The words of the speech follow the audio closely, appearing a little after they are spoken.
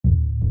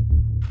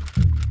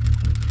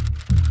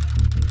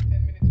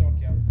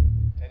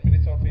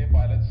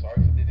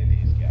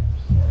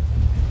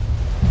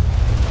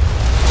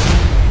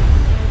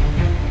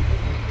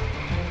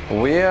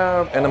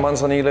are in the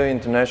Manzanillo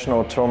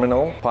International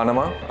Terminal,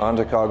 Panama,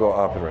 under cargo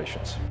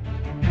operations.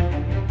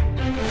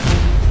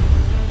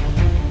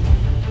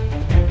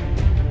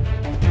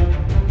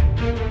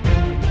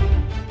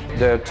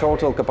 The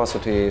total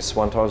capacity is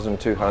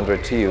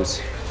 1,200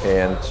 TEUs,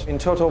 and in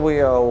total we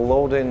are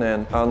loading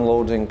and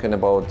unloading in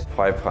about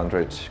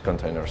 500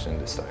 containers in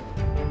this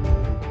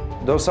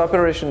time. Those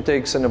operations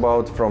takes in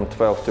about from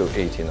 12 to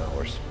 18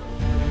 hours.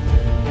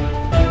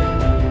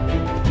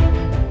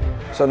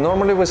 So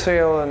normally we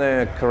sail in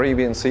the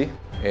Caribbean Sea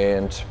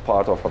and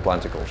part of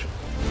Atlantic Ocean.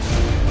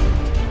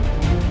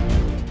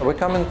 We're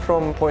coming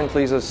from Point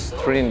Lisas,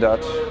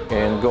 Trinidad,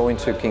 and going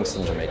to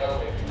Kingston,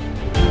 Jamaica.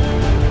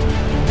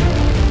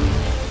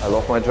 I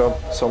love my job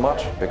so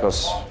much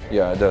because,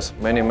 there's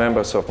many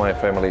members of my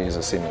family is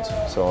a seaman,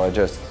 so I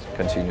just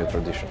continue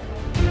tradition.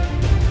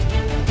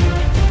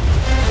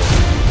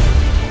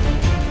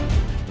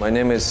 My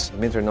name is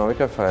Dmitry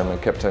Novikov. I'm a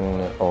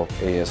captain of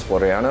AS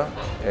Floriana,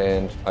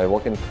 and I'm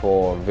working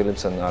for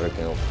Wilhelmsen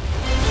Ahrenkiel.